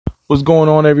What's going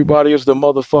on, everybody? It's the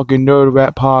motherfucking Nerd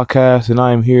Rap Podcast, and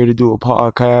I am here to do a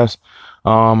podcast.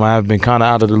 I have been kind of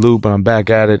out of the loop, and I'm back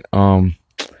at it.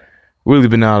 Really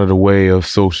been out of the way of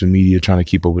social media, trying to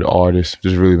keep up with artists.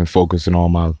 Just really been focusing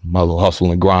on my little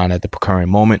hustle and grind at the current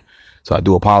moment. So I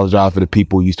do apologize for the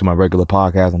people used to my regular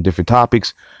podcast on different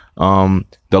topics. The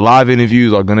live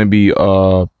interviews are going to be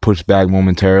pushed back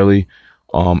momentarily.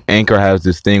 Anchor has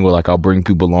this thing where, like, I'll bring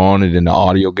people on and then the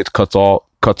audio gets cuts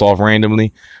off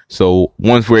randomly. So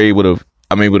once I'm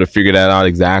able to figure that out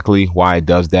exactly why it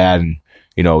does that, and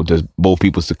does both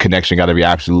people's connection got to be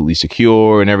absolutely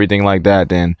secure and everything like that,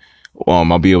 then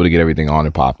I'll be able to get everything on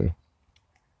and popping.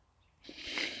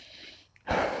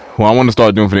 What I want to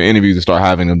start doing for the interviews is start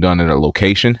having them done at a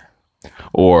location,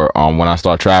 or when I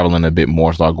start traveling a bit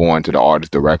more, start going to the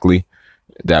artist directly.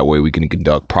 That way we can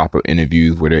conduct proper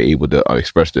interviews where they're able to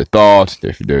express their thoughts,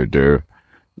 their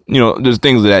there's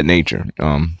things of that nature.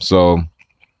 So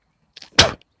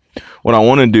what I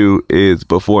want to do is,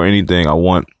 before anything, I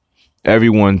want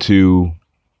everyone to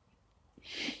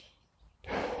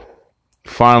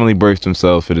finally brace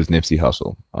themselves for this Nipsey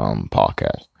Hussle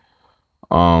podcast.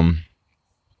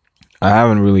 I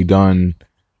haven't really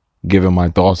given my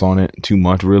thoughts on it too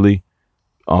much, really,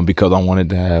 because I wanted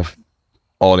to have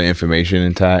all the information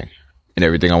intact and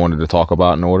everything I wanted to talk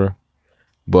about in order.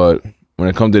 But when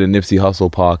it comes to the Nipsey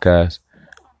Hussle podcast,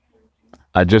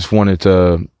 I just wanted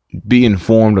to be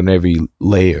informed on every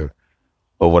layer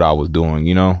of what I was doing,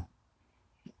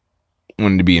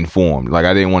 wanted to be informed. Like,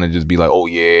 I didn't want to just be like, oh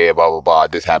yeah, blah, blah, blah,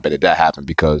 this happened and that happened,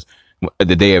 because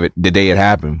the day it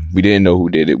happened, we didn't know who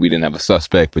did it. We didn't have a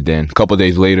suspect. But then a couple of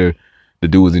days later, the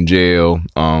dude was in jail.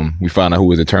 We found out who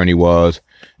his attorney was.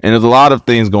 And there's a lot of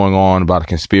things going on about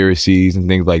conspiracies and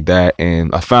things like that.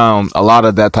 And I found a lot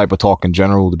of that type of talk in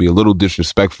general to be a little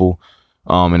disrespectful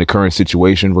in the current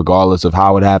situation, regardless of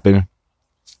how it happened.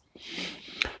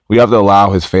 We have to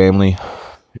allow his family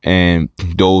and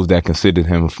those that considered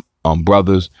him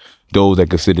brothers, those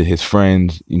that considered his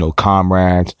friends,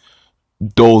 comrades.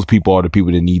 Those people are the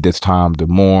people that need this time to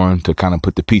mourn, to kind of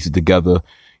put the pieces together.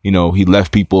 He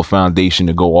left people a foundation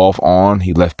to go off on.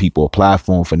 He left people a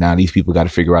platform for now. These people got to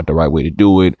figure out the right way to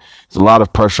do it. There's a lot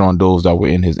of pressure on those that were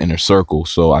in his inner circle.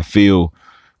 So I feel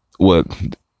what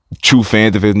true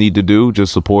fans of his need to do,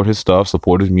 just support his stuff,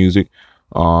 support his music.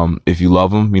 If you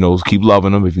love him, keep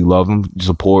loving him. If you love him,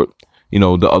 support,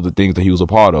 the other things that he was a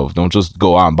part of. Don't just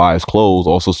go out and buy his clothes.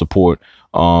 Also support,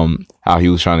 how he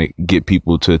was trying to get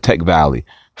people to Tech Valley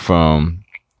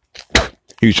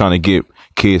he was trying to get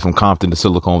kids from Compton to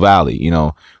Silicon Valley.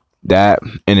 That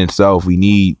in itself, we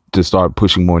need to start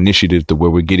pushing more initiatives to where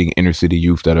we're getting inner city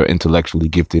youth that are intellectually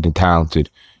gifted and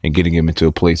talented and getting them into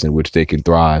a place in which they can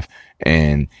thrive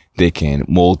and they can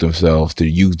mold themselves to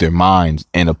use their minds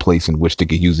in a place in which they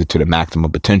can use it to the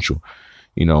maximum potential.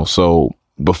 So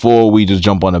before we just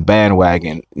jump on a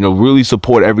bandwagon, really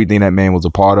support everything that man was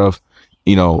a part of.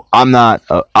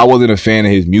 I wasn't a fan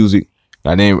of his music.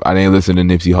 I didn't listen to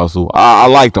Nipsey Hussle. I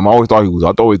liked him. I always thought he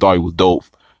was dope.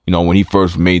 When he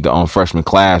first made the freshman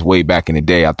class way back in the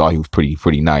day, I thought he was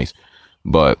pretty nice.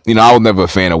 But, I was never a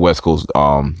fan of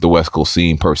the West Coast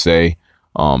scene per se.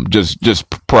 Just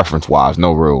preference wise,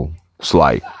 no real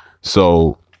slight.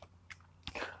 So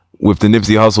with the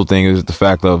Nipsey Hussle thing is the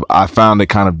fact of, I found it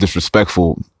kind of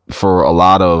disrespectful for a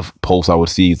lot of posts I would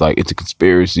see. It's like, it's a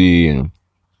conspiracy and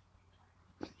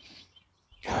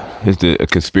it's a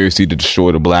conspiracy to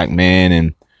destroy the black man.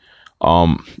 And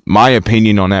my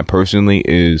opinion on that personally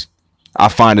is, I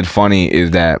find it funny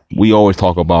is that we always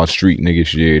talk about street nigga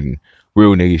shit and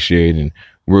real nigga shit and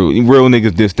real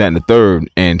niggas this, that, and the third,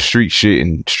 and street shit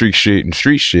and street shit and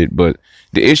street shit. But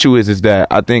the issue is that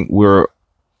I think we're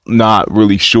not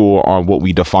really sure on what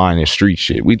we define as street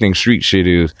shit. We think street shit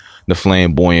is the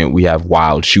flamboyant, we have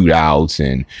wild shootouts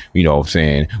and,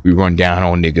 we run down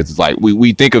on niggas. It's like,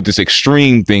 we think of this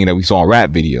extreme thing that we saw in rap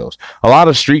videos. A lot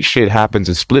of street shit happens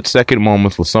in split second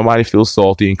moments where somebody feels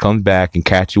salty and comes back and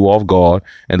catch you off guard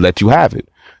and let you have it.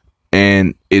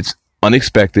 And it's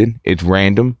unexpected, it's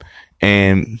random,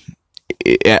 and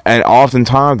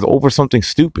oftentimes over something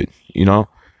stupid,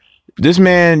 This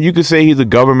man, you could say he's a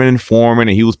government informant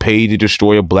and he was paid to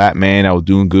destroy a black man that was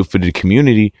doing good for the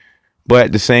community. But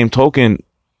at the same token,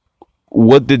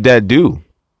 what did that do?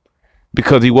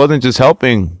 Because he wasn't just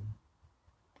helping.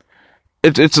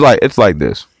 It's like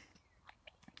this.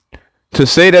 To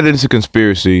say that it's a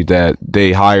conspiracy that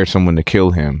they hired someone to kill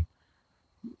him.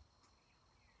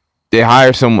 They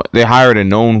hired a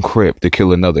known Crip to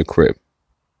kill another Crip.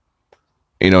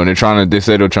 And they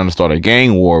say they're trying to start a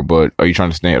gang war, but are you trying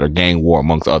to start a gang war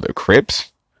amongst other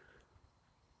Crips?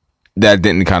 That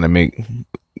didn't kind of make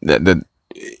that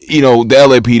the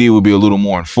LAPD would be a little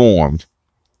more informed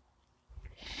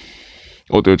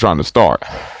what they're trying to start.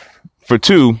 For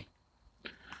two,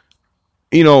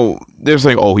 they're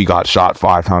saying, oh, he got shot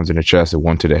 5 times in the chest and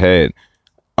 1 to the head.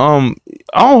 I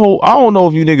don't know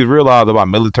if you niggas realize about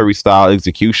military style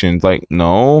executions. Like,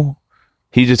 no,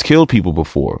 he just killed people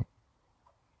before.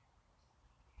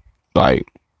 Like,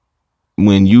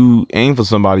 when you aim for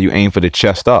somebody, you aim for the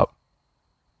chest up.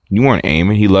 You weren't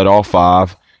aiming. He let all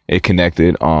 5. It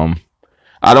connected. I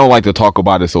don't like to talk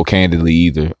about it so candidly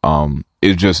either.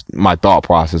 It's just my thought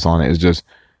process on it. It's just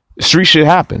street shit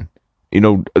happen.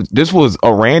 This was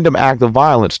a random act of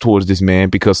violence towards this man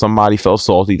because somebody felt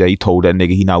salty that he told that nigga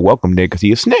he not welcome there because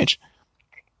he a snitch.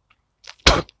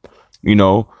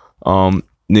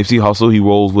 Nipsey Hussle, he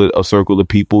rolls with a circle of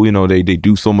people. They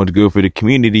do so much good for the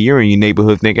community. You're in your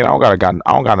neighborhood thinking, I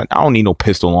don't need no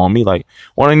pistol on me. Like,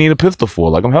 what do I need a pistol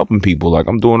for? Like, I'm helping people. Like,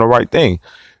 I'm doing the right thing.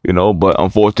 But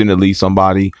unfortunately,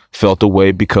 somebody felt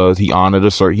away because he honored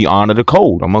a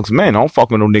code amongst men. I don't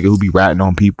fuck with no nigga who be ratting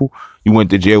on people. You went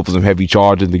to jail for some heavy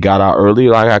charges and got out early.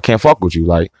 Like, I can't fuck with you.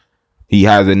 Like, he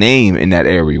has a name in that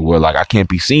area where, like, I can't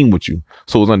be seen with you.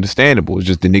 So it's understandable. It's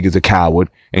just the nigga's a coward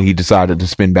and he decided to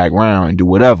spin back round and do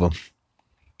whatever.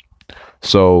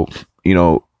 So,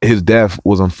 his death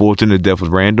was unfortunate. His death was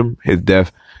random. His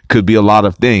death could be a lot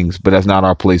of things, but that's not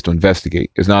our place to investigate.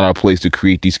 It's not our place to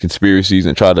create these conspiracies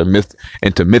and try to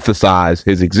mythicize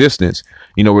his existence.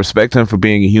 Respect him for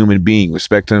being a human being.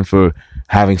 Respect him for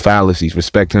having fallacies.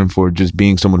 Respect him for just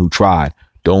being someone who tried.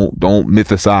 Don't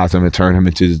mythicize him and turn him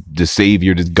into the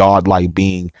savior, this godlike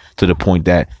being, to the point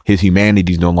that his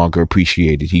humanity is no longer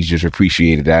appreciated. He's just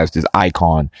appreciated as this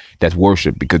icon that's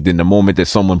worshipped. Because then the moment that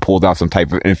someone pulls out some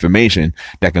type of information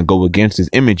that can go against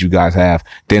this image you guys have,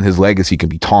 then his legacy can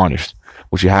be tarnished.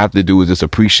 What you have to do is just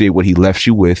appreciate what he left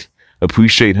you with.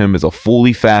 Appreciate him as a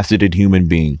fully faceted human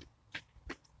being.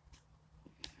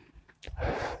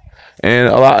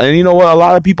 And you know what? A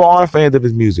lot of people aren't fans of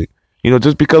his music.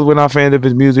 Just because we're not fans of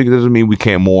his music doesn't mean we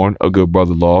can't mourn a good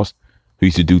brother lost. He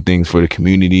used to do things for the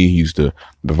community. He used to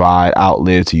provide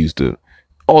outlets. He used to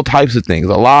all types of things.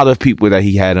 A lot of people that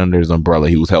he had under his umbrella,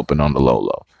 he was helping on the low.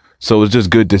 So it's just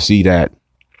good to see that.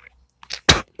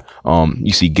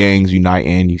 You see gangs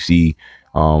uniting. You see,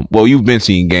 you've been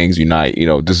seeing gangs unite.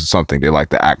 This is something they like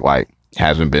to act like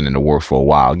hasn't been in the works for a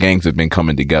while. Gangs have been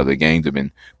coming together. Gangs have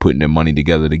been putting their money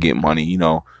together to get money.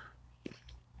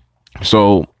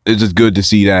 So it's just good to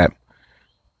see that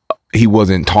he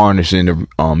wasn't tarnished in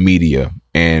the media,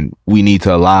 and we need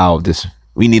to allow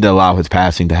his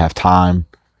passing to have time,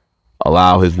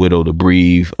 allow his widow to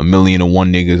breathe.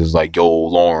 1,000,001 niggas is like, yo,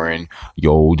 Lauren,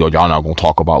 y'all not gonna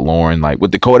talk about Lauren. Like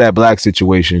with the Kodak Black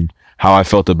situation, how I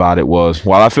felt about it was,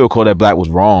 while I feel Kodak Black was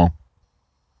wrong,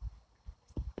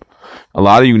 a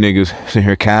lot of you niggas sitting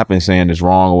here capping saying it's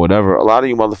wrong or whatever. A lot of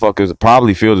you motherfuckers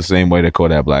probably feel the same way that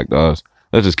Kodak Black does.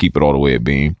 Let's just keep it all the way at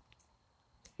being.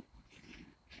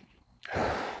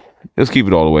 Let's keep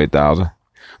it all the way 1,000. A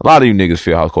lot of you niggas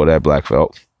feel how Kodak Black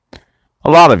felt. A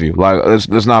lot of you. Like,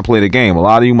 let's not play the game. A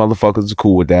lot of you motherfuckers are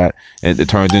cool with that. And it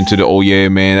turns into the, oh yeah,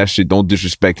 man, that shit, don't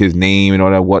disrespect his name and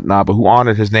all that whatnot. But who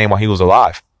honored his name while he was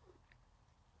alive?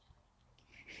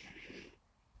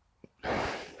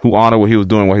 Who honored what he was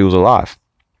doing while he was alive?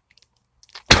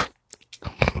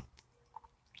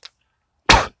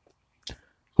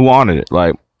 Who honored it?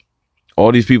 Like,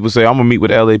 all these people say, I'm going to meet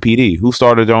with LAPD. Who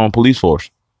started their own police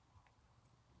force?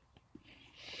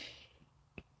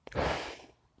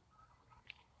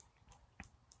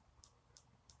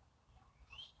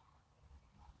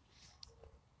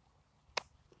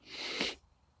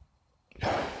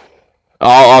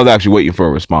 I was actually waiting for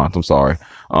a response. I'm sorry.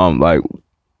 Like,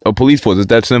 a police force is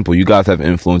that simple. You guys have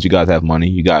influence. You guys have money.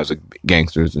 You guys are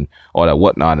gangsters and all that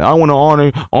whatnot. And I want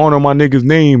to honor my nigga's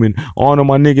name and honor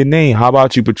my nigga name. How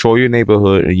about you patrol your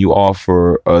neighborhood and you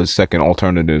offer a second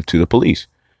alternative to the police?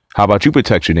 How about you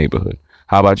protect your neighborhood?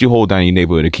 How about you hold down your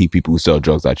neighborhood and keep people who sell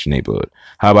drugs out your neighborhood?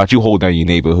 How about you hold down your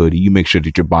neighborhood and you make sure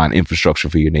that you're buying infrastructure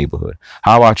for your neighborhood?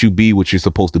 How about you be what you're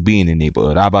supposed to be in the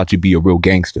neighborhood? How about you be a real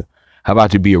gangster? How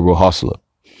about you be a real hustler?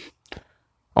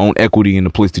 Own equity in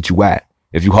the place that you at.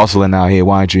 If you hustling out here,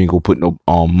 why ain't you go put no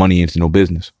money into no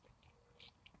business?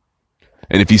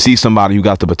 And if you see somebody who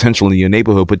got the potential in your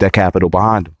neighborhood, put that capital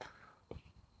behind them.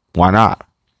 Why not?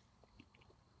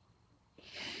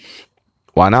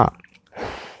 Why not?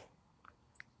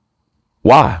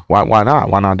 Why not?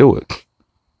 Why not do it?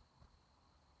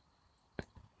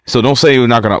 So don't say we're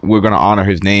gonna honor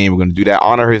his name. We're gonna do that.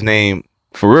 Honor his name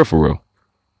for real, for real.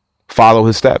 Follow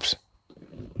his steps.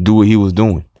 Do what he was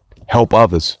doing. Help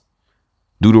others.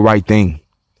 Do the right thing.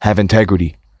 Have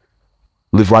integrity.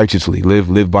 Live righteously.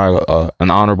 Live by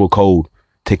an honorable code.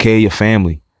 Take care of your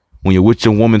family. When you're with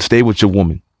your woman, stay with your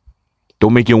woman.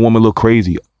 Don't make your woman look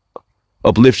crazy.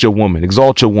 Uplift your woman.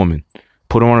 Exalt your woman.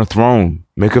 Put her on a throne.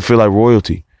 Make her feel like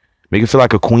royalty. Make her feel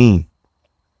like a queen.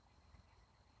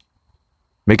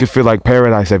 Make it feel like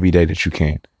paradise every day that you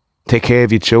can. Take care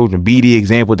of your children. Be the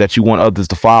example that you want others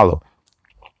to follow.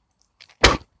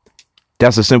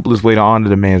 That's the simplest way to honor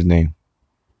the man's name.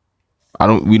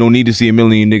 We don't need to see a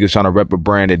million niggas trying to rep a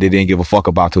brand that they didn't give a fuck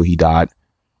about till he died.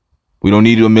 We don't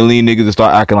need a million niggas to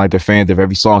start acting like they're fans of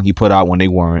every song he put out when they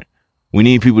weren't. We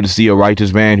need people to see a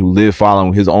righteous man who lived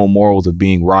following his own morals of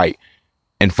being right,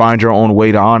 and find your own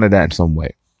way to honor that in some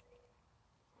way.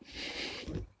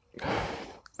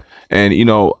 And,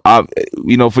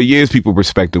 for years, people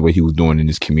respected what he was doing in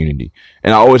this community.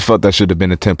 And I always felt that should have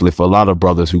been a template for a lot of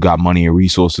brothers who got money and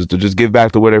resources to just give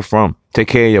back to where they're from. Take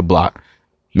care of your block.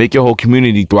 Make your whole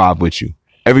community thrive with you.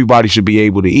 Everybody should be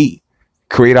able to eat.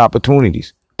 Create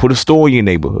opportunities. Put a store in your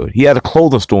neighborhood. He had a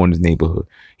clothing store in his neighborhood.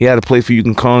 He had a place where you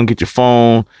can come, get your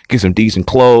phone, get some decent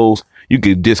clothes. You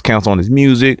get discounts on his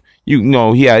music.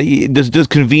 Just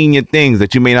convenient things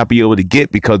that you may not be able to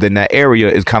get because in that area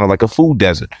is kind of like a food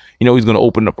desert. He's going to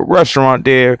open up a restaurant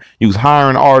there. He was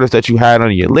hiring artists that you had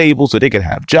under your label so they could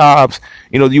have jobs.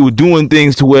 You were doing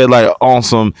things to where like on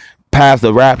some past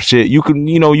the rap shit, you could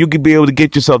be able to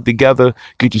get yourself together,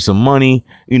 get you some money.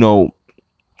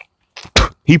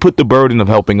 He put the burden of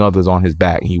helping others on his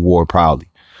back. He wore it proudly.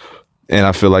 And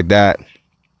I feel like that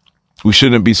we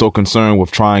shouldn't be so concerned with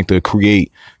trying to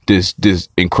create this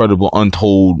incredible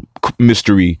untold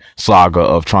mystery saga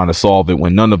of trying to solve it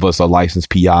when none of us are licensed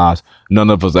PIs. None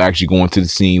of us are actually going to the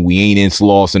scene. We ain't in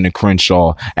Slauson and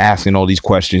Crenshaw asking all these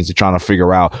questions and trying to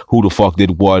figure out who the fuck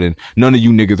did what. And none of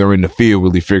you niggas are in the field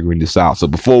really figuring this out. So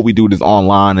before we do this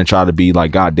online and try to be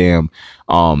like goddamn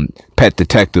pet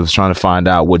detectives trying to find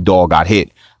out what dog got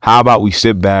hit, how about we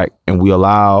sit back and we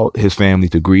allow his family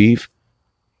to grieve?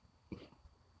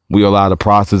 We allow the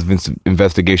process of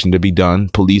investigation to be done.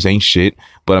 Police ain't shit.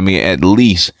 But I mean, at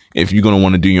least if you're going to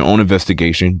want to do your own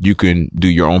investigation, you can do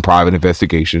your own private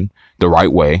investigation the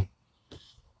right way.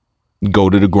 Go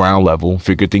to the ground level,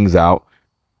 figure things out.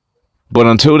 But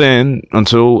until then,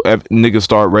 until niggas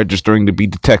start registering to be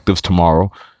detectives tomorrow,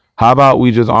 how about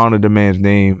we just honor the man's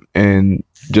name and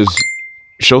just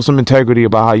show some integrity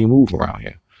about how you move around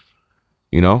here?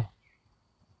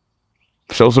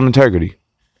 Show some integrity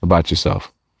about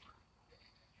yourself.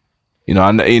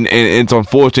 And it's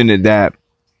unfortunate that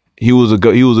he was a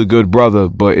good brother,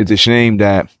 but it's a shame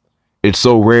that it's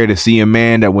so rare to see a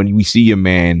man that when we see a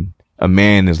man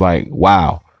is like,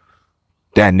 wow,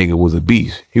 that nigga was a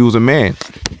beast. He was a man.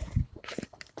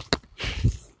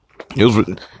 He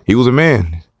was a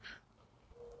man.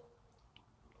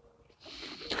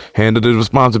 Handled his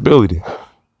responsibility.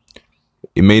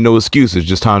 It made no excuses,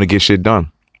 just time to get shit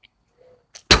done.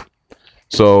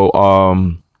 So,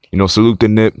 salute the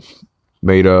Nip.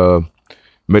 May the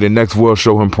next world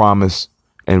show him promise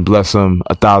and bless him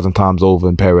 1,000 times over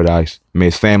in paradise. May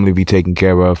his family be taken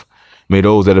care of. May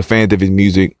those that are fans of his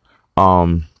music,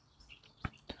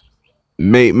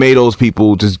 may those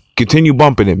people just continue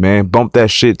bumping it, man. Bump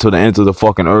that shit to the ends of the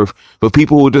fucking earth. But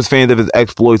people who are just fans of his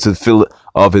exploits,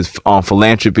 of his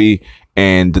philanthropy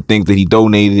and the things that he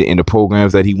donated and the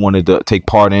programs that he wanted to take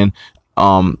part in,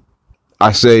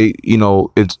 I say,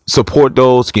 it's support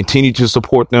those, continue to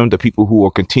support them, the people who are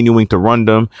continuing to run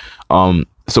them,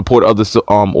 support other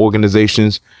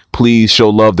organizations. Please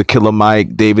show love to Killer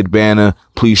Mike, David Banner.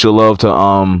 Please show love to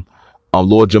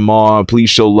Lord Jamar. Please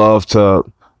show love to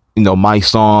Mike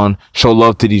Son. Show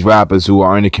love to these rappers who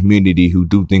are in the community who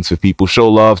do things for people. Show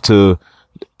love to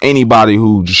anybody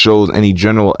who just shows any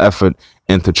general effort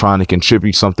into trying to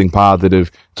contribute something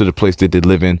positive to the place that they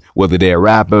live in, whether they're a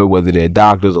rapper, whether they're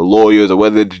doctors or lawyers, or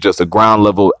whether they're just a ground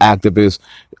level activist.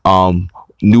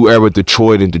 New Era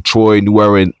Detroit, New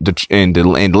Era in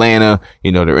Atlanta,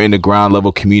 they're in the ground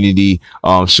level community.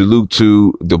 Salute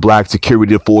to the black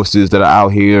security forces that are out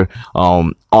here,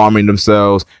 arming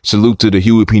themselves. Salute to the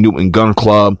Huey P. Newton Gun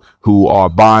Club, who are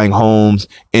buying homes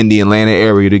in the Atlanta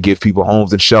area to give people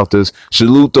homes and shelters.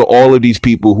 Salute to all of these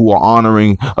people who are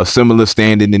honoring a similar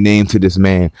stand in the name to this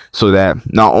man, so that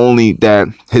not only that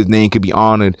his name can be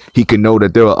honored, he can know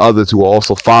that there are others who are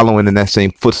also following in that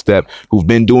same footstep, who've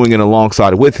been doing it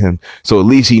alongside with him. So at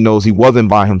least he knows he wasn't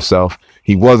by himself.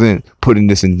 He wasn't putting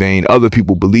this in vain. Other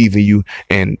people believe in you,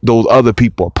 and those other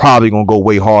people are probably going to go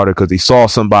way harder because they saw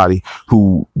somebody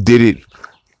who did it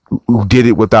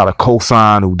without a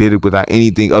cosign, who did it without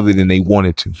anything other than they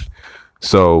wanted to.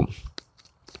 So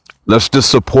Let's just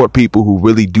support people who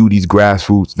really do these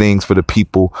grassroots things for the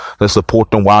people. Let's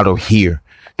support them while they're here.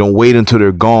 Don't wait until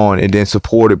they're gone and then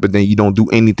support it, but then you don't do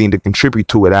anything to contribute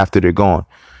to it after they're gone.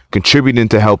 Contributing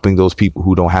to helping those people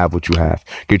who don't have what you have.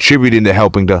 Contributing to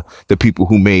helping the people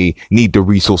who may need the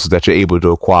resources that you're able to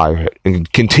acquire.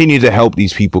 And continue to help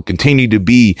these people. Continue to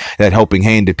be that helping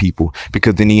hand to people.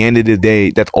 Because in the end of the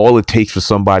day, that's all it takes for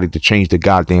somebody to change the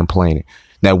goddamn planet.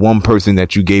 That one person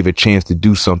that you gave a chance to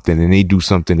do something and they do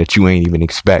something that you ain't even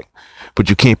expect. But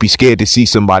you can't be scared to see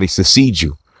somebody succeed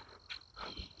you.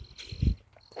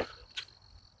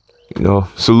 You know,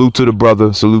 salute to the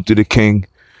brother, salute to the king.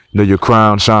 You know, your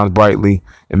crown shines brightly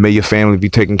and may your family be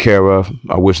taken care of.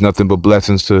 I wish nothing but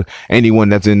blessings to anyone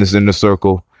that's in this inner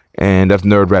circle. And that's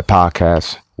Nerd Rap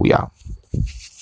Podcast. We out.